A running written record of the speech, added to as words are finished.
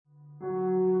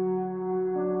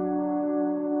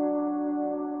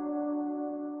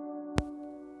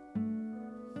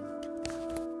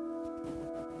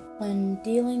When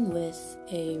dealing with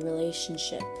a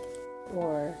relationship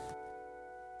or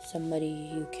somebody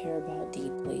you care about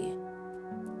deeply,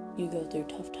 you go through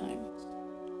tough times.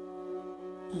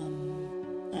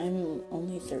 I'm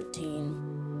only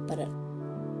 13, but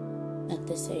at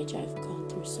this age I've gone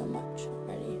through so much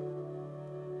already.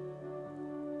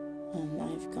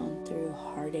 I've gone through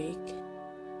heartache,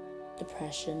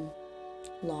 depression,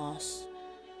 loss,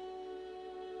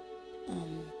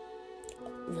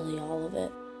 really all of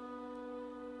it.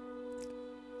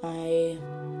 I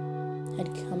had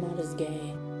come out as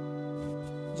gay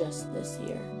just this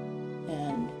year,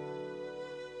 and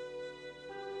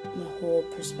my whole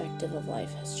perspective of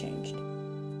life has changed.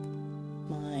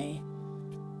 My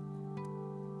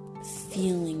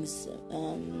feelings,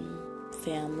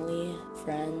 family,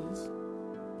 friends,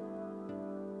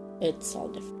 it's all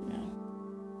different now.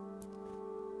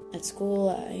 At school,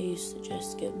 I used to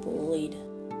just get bullied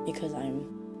because I'm,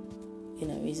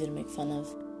 easy to make fun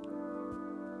of,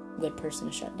 good person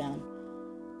to shut down.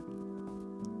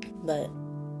 But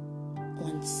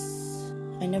once,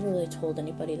 I never really told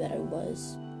anybody that I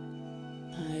was.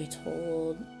 I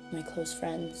told my close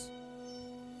friends,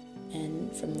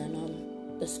 and from then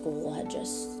on, the school had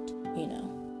just,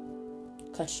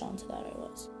 clutched onto that I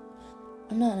was.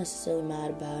 I'm not necessarily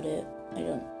mad about it. I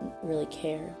don't really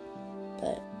care,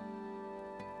 but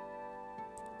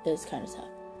it was kind of tough.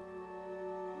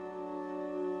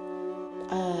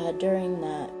 During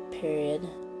that period,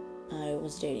 I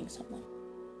was dating someone.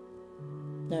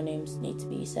 No names need to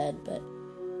be said, but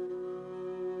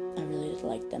I really did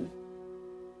like them.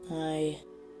 I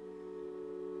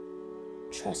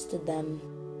trusted them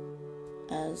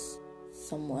as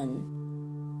someone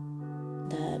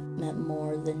that meant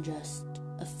more than just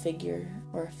a figure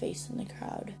or a face in the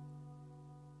crowd.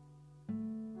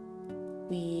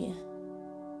 We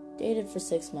dated for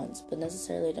 6 months, but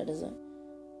necessarily that doesn't,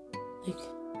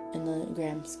 in the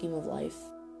grand scheme of life,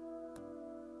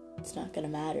 it's not gonna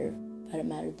matter, but it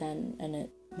mattered then, and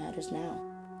it matters now.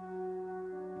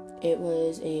 It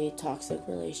was a toxic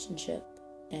relationship,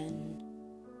 and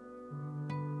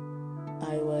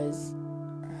I was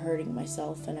hurting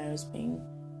myself, and I was being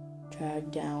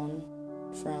dragged down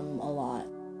from a lot,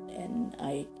 and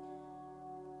I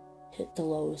hit the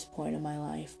lowest point of my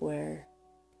life where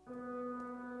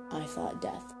I thought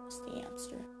death was the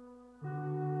answer.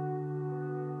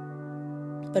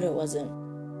 But it wasn't.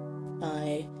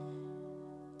 I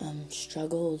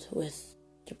struggled with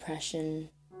depression,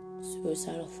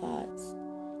 suicidal thoughts,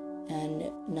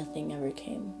 and nothing ever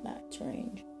came back to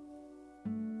range.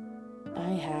 I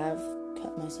have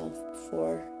cut myself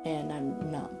before, and I'm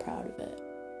not proud of it.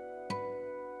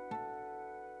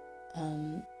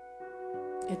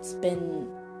 It's been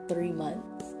 3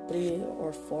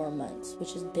 or 4 months,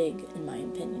 which is big in my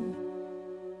opinion.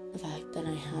 The fact that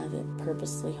I haven't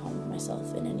purposely harmed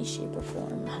myself in any shape or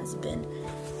form has been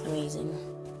amazing.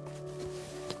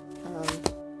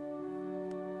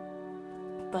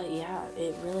 But yeah,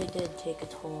 it really did take a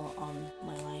toll on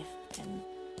my life and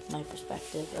my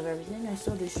perspective of everything. I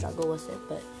still do struggle with it,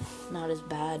 but not as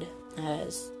bad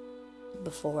as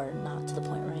before, not to the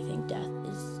point where I think death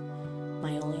is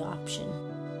my only option.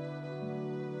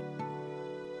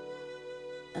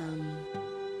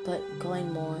 But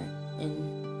going more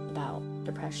in about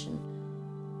depression,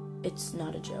 it's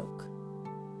not a joke.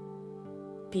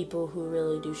 People who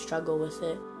really do struggle with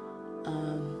it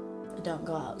don't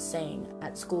go out saying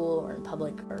at school or in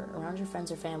public or around your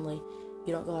friends or family,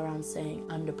 you don't go around saying,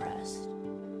 I'm depressed.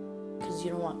 Because you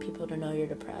don't want people to know you're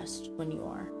depressed when you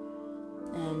are.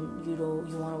 And you want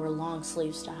to wear long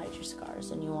sleeves to hide your scars,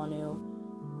 and you want to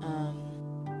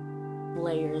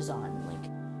layers on,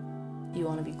 you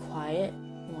want to be quiet,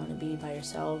 you want to be by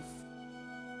yourself,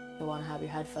 you want to have your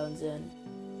headphones in,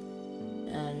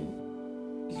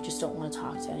 and you just don't want to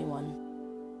talk to anyone,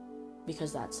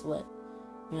 because that's what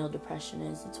depression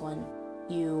is. It's when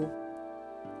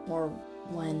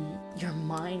when your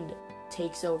mind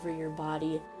takes over your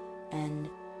body and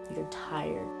you're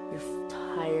tired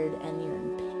and you're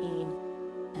in pain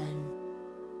and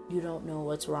you don't know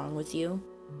what's wrong with you,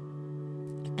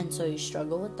 and so you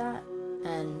struggle with that.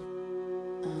 And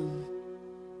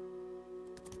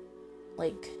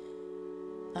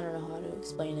I don't know how to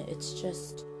explain it. It's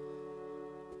just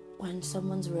when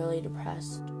someone's really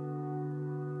depressed,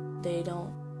 they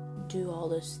don't do all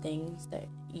those things that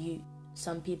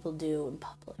some people do in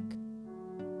public.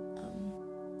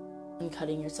 And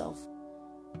cutting yourself,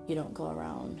 you don't go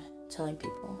around telling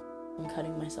people I'm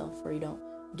cutting myself, or you don't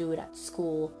do it at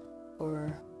school,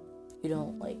 or you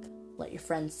don't let your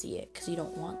friends see it because you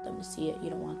don't want them to see it. You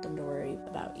don't want them to worry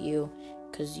about you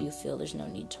because you feel there's no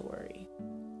need to worry.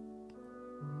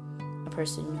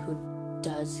 person who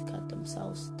does cut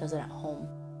themselves does it at home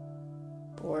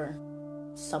or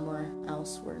somewhere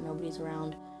else where nobody's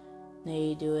around.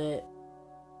 They do it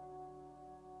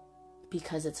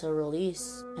because it's a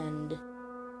release, and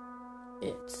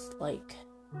it's like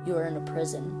you're in a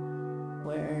prison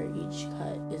where each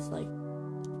cut is like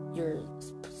your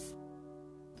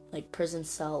like prison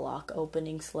cell lock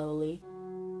opening slowly,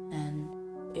 and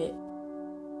it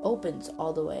opens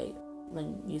all the way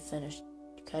when you finish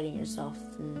cutting yourself.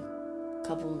 And a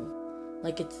couple,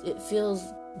 like it feels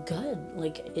good,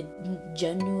 like it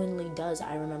genuinely does.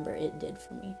 I remember it did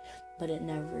for me, but it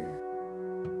never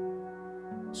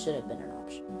should have been an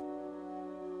option.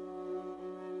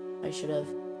 I should have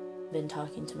been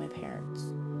talking to my parents,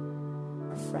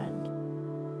 or friend,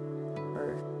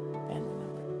 or family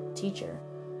member, teacher.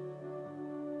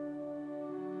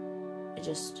 I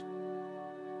just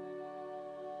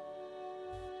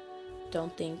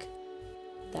don't think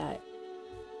that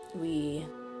we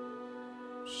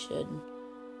should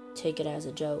take it as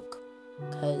a joke,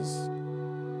 because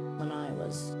when I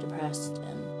was depressed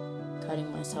and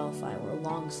cutting myself, I wore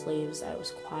long sleeves, I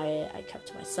was quiet, I kept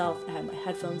to myself, I had my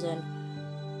headphones in,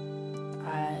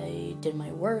 I did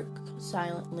my work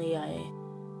silently, I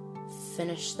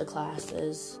finished the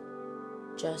classes,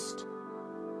 just,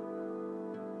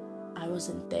 I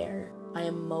wasn't there. I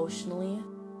emotionally,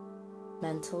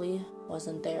 mentally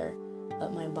wasn't there,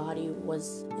 but my body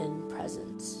was in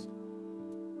presence.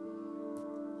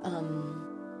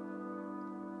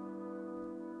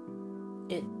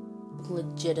 It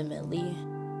legitimately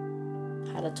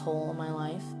had a toll on my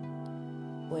life,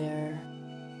 where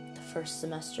the first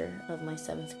semester of my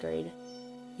 7th grade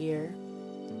year,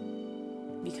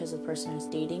 because of the person I was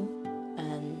dating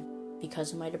and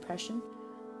because of my depression,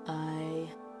 I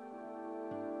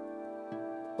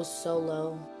was so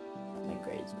low that my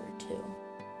grades were too.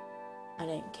 I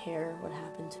didn't care what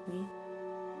happened to me.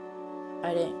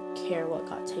 I didn't care what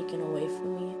got taken away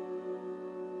from me.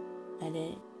 I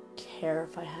didn't care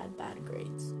if I had bad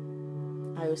grades.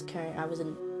 I was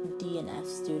a D and F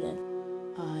student.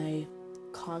 I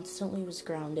constantly was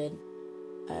grounded.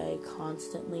 I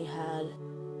constantly had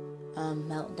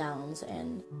meltdowns,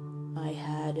 and I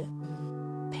had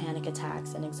panic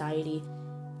attacks and anxiety,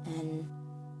 and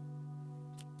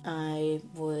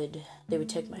they would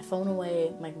take my phone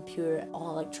away, my computer,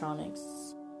 all electronics,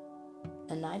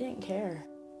 and I didn't care.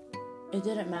 It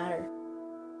didn't matter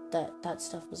that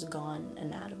stuff was gone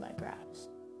and out of my grasp.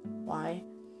 Why?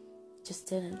 It just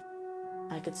didn't.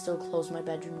 I could still close my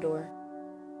bedroom door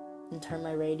and turn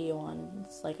my radio on.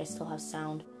 It's like I still have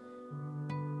sound.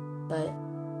 But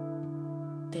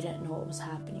they didn't know what was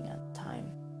happening at the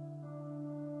time.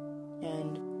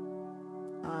 And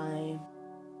I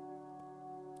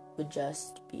would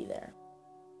just be there.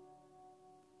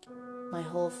 My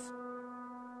whole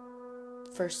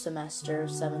first semester of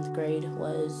 7th grade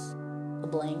was a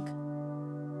blank.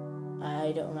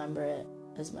 I don't remember it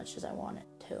as much as I want it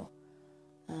to.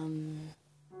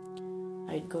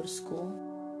 I'd go to school,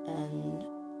 and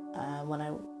when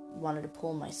I wanted to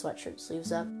pull my sweatshirt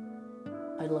sleeves up,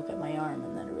 I'd look at my arm,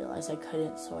 and then I realized I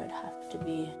couldn't, so I'd have to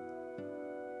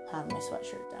have my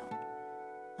sweatshirt down.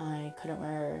 I couldn't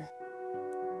wear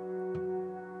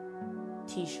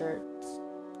t-shirts,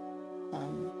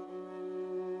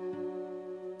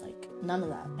 like none of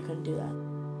that. I couldn't do that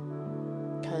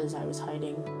because I was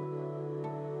hiding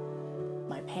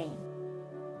my pain.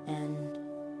 And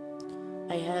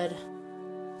I had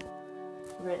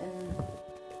written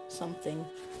something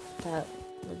that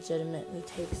legitimately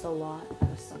takes a lot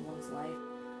out of someone's life,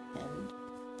 and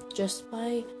just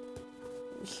by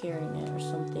hearing it or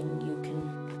something, you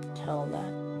can tell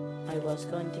that I was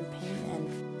going through pain, and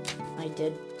I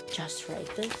did just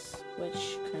write this,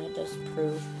 which kind of does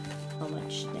prove how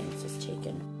much things has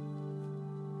taken.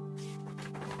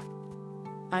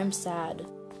 I'm sad,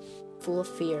 full of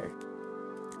fear.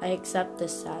 I accept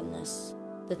this sadness,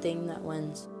 the thing that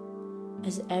wins.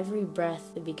 As every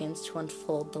breath it begins to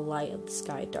unfold, the light of the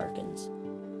sky darkens.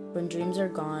 When dreams are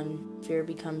gone, fear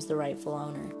becomes the rightful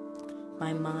owner.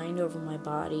 My mind over my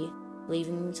body,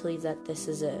 leaving me to believe that this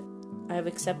is it. I have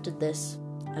accepted this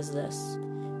as this,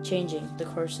 changing the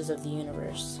courses of the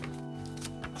universe.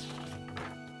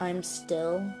 I am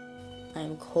still, I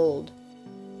am cold.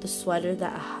 The sweater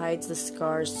that hides the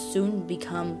scars soon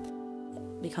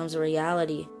becomes a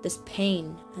reality. This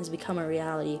pain has become a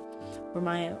reality where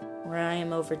I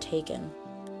am overtaken.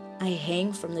 I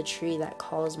hang from the tree that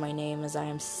calls my name as I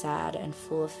am sad and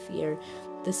full of fear.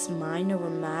 This mind over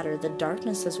matter, the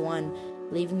darkness has won,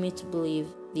 leaving me to believe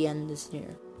the end is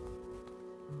near.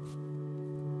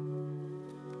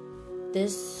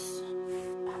 This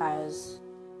has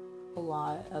a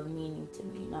lot of meaning to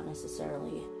me, not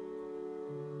necessarily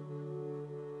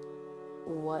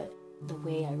the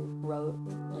way I wrote,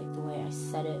 like the way I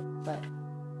said it, but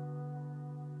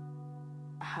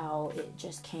how it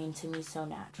just came to me so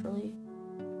naturally,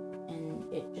 and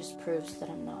it just proves that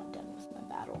I'm not done with my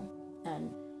battle.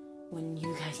 And when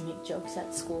you guys make jokes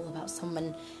at school about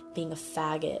someone being a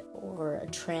faggot or a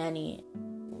tranny,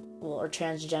 or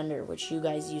transgender, which you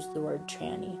guys use the word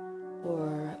tranny,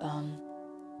 or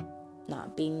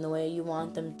not being the way you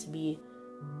want them to be,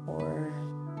 or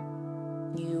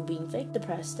you being fake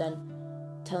depressed and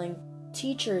telling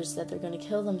teachers that they're going to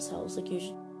kill themselves, like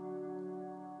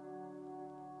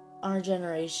our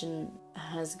generation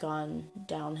has gone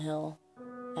downhill,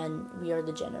 and we are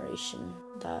the generation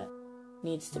that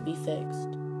needs to be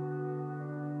fixed.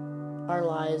 Our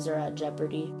lives are at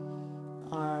jeopardy.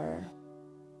 Our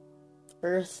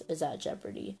Earth is at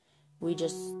jeopardy. We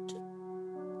just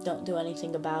don't do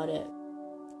anything about it.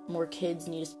 More kids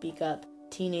need to speak up.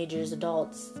 Teenagers,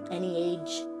 adults, any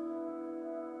age.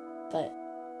 But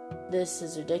this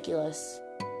is ridiculous.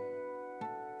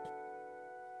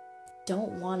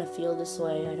 Don't want to feel this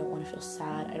way. I don't want to feel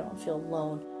sad. I don't want to feel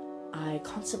alone. I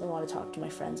constantly want to talk to my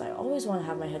friends. I always want to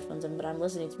have my headphones in, but I'm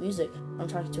listening to music. I'm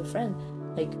talking to a friend.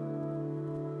 Like,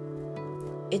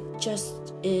 it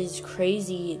just is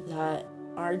crazy that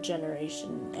our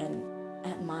generation, and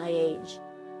at my age,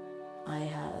 I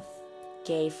have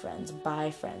gay friends,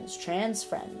 bi friends, trans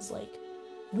friends. Like,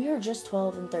 we are just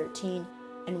 12 and 13,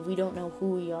 and we don't know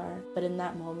who we are. But in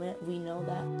that moment, we know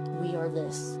that we are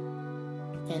this.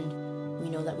 And we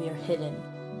know that we are hidden.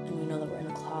 And we know that we're in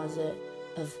a closet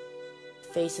of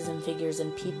faces and figures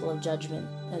and people of judgment,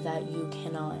 that you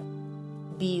cannot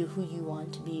be who you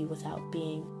want to be without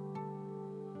being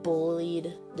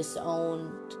bullied,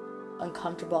 disowned,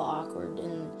 uncomfortable, awkward,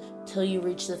 until you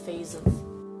reach the phase of,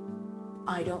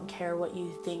 I don't care what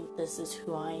you think, this is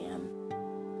who I am.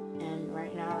 And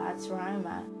right now, that's where I'm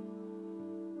at.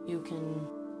 You can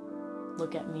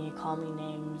look at me, call me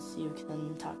names, you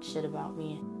can talk shit about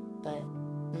me, but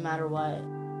no matter what,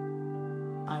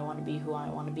 I want to be who I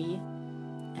want to be.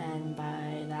 And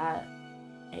by that,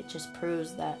 it just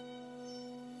proves that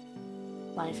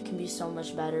life can be so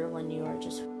much better when you are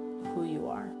just who you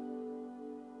are.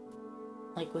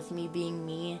 Like, with me being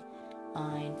me,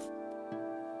 I've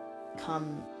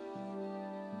come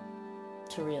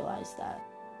to realize that,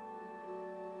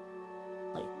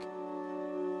 like,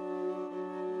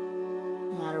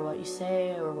 no matter what you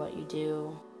say or what you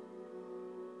do,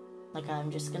 like, I'm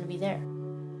just gonna be there.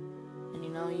 And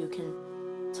you can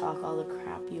talk all the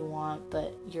crap you want,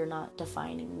 but you're not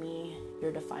defining me,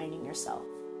 you're defining yourself.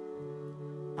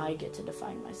 I get to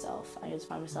define myself. I get to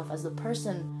define myself as the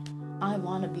person I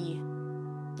want to be,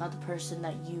 not the person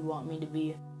that you want me to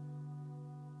be.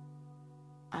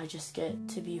 I just get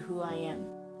to be who I am,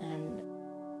 and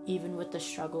even with the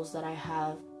struggles that I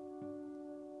have,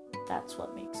 that's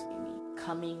what makes me me.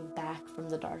 Coming back from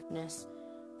the darkness,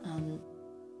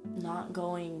 not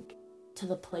going to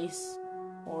the place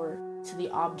or to the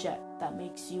object that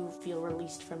makes you feel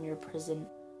released from your prison.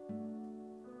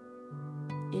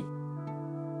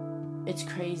 It's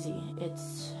crazy.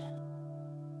 It's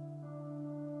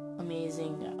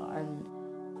amazing and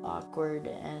awkward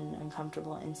and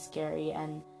uncomfortable and scary,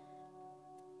 and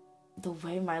the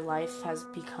way my life has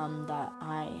become that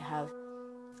I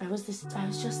was just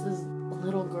this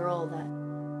little girl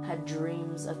that had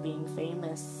dreams of being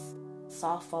famous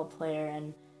softball player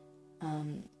and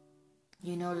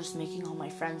just making all my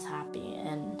friends happy.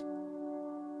 And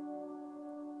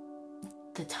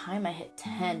the time I hit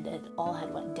 10, it all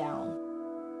had went down.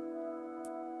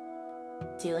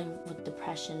 Dealing with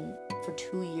depression for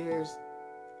 2 years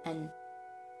and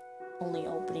only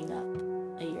opening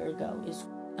up a year ago is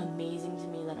amazing to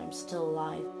me that I'm still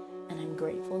alive, and I'm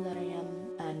grateful that I am,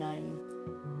 and I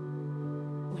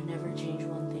would never change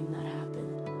one thing that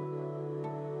happened,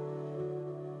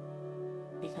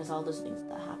 because all those things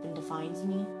that happened defines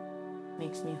me,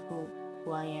 makes me who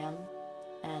I am,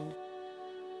 and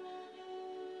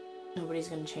nobody's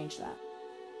gonna change that.